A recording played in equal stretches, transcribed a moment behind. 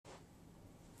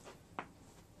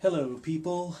Hello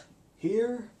people,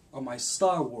 here are my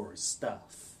Star Wars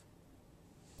stuff.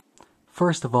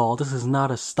 First of all, this is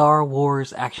not a Star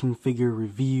Wars action figure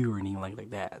review or anything like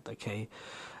that, okay?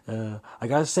 I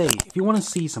gotta say, if you want to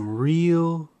see some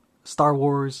real Star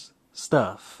Wars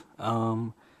stuff,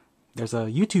 there's a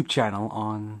YouTube channel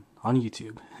on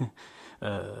YouTube.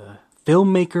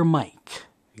 Filmakermike.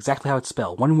 Exactly how it's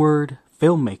spelled. One word,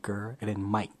 filmmaker, and then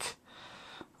Mike.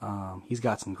 He's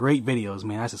got some great videos,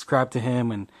 man. I subscribe to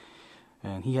him,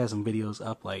 and he has some videos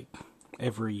up like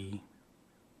every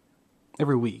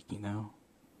week, you know.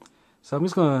 So I'm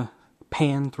just gonna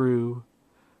pan through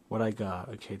what I got.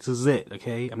 Okay, this is it.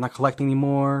 Okay, I'm not collecting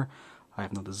anymore. I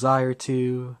have no desire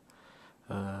to.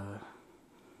 I'm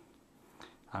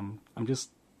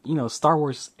just, you know, Star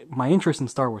Wars. My interest in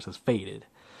Star Wars has faded.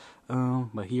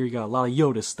 But here you got a lot of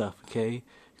Yoda stuff. Okay,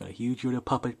 got a huge Yoda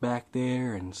puppet back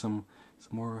there, and some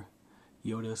more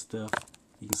Yoda stuff.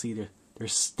 You can see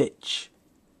there's Stitch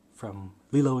from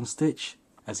Lilo and Stitch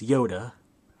as Yoda,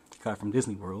 got from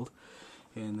Disney World,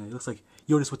 and it looks like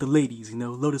Yoda's with the ladies, you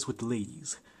know, Lotus with the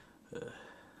ladies.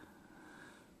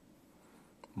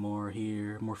 More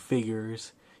here, more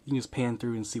figures. You can just pan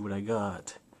through and see what I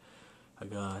got. I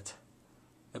got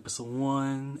Episode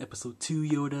 1, Episode 2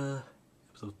 Yoda,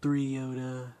 Episode 3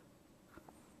 Yoda.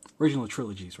 Original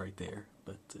trilogies right there,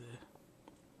 but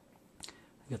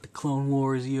I got the Clone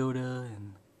Wars Yoda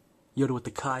and Yoda with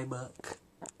the Kai Buck.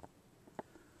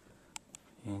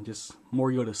 And just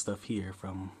more Yoda stuff here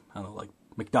from, I don't know, like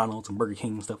McDonald's and Burger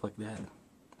King and stuff like that.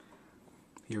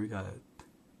 Here we got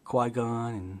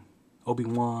Qui-Gon and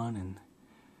Obi-Wan, and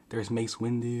there's Mace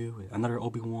Windu, another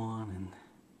Obi-Wan,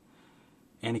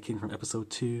 and Anakin from Episode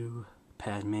 2,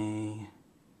 Padme,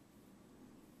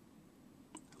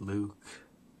 Luke,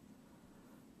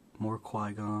 more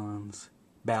Qui-Gons,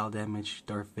 Bow Damage,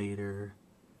 Darth Vader,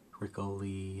 Rico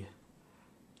Lee,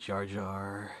 Jar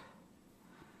Jar,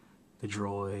 the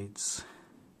droids,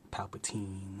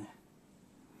 Palpatine.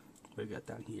 What we got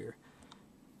down here?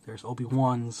 There's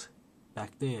Obi-Wan's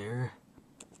back there.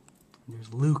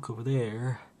 There's Luke over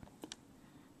there.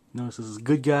 Notice this is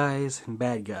good guys and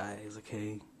bad guys,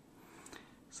 okay?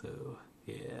 So,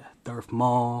 yeah, Darth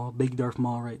Maul, big Darth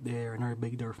Maul right there, another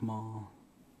big Darth Maul.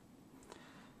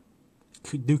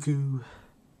 Dooku.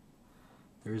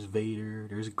 There's Vader,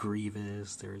 there's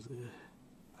Grievous, there's a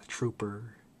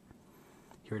trooper.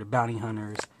 Here are the bounty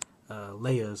hunters.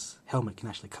 Leia's helmet can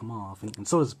actually come off, and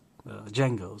so does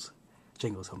Jango's.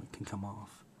 Jango's helmet can come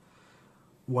off.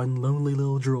 One lonely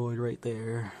little droid right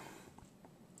there.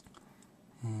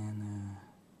 And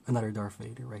another Darth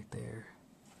Vader right there.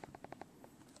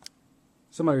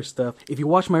 Some other stuff. If you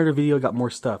watch my other video, I got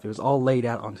more stuff. It was all laid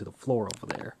out onto the floor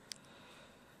over there.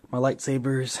 My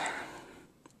lightsabers.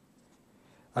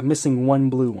 I'm missing one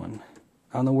blue one.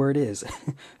 I don't know where it is.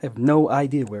 I have no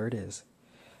idea where it is.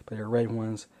 But they're red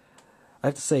ones. I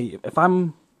have to say, if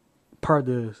I'm part of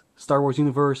the Star Wars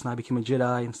universe and I become a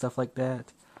Jedi and stuff like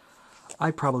that,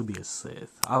 I'd probably be a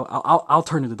Sith. I'll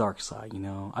turn to the dark side, you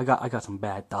know. I got some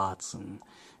bad thoughts, and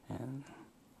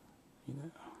you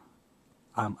know,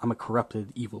 I'm a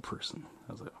corrupted evil person.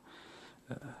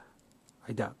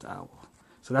 I doubt that I will.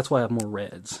 So that's why I have more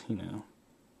reds, you know.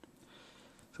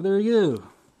 So there you go.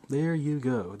 There you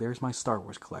go. There's my Star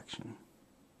Wars collection.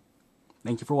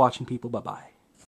 Thank you for watching, people. Bye-bye.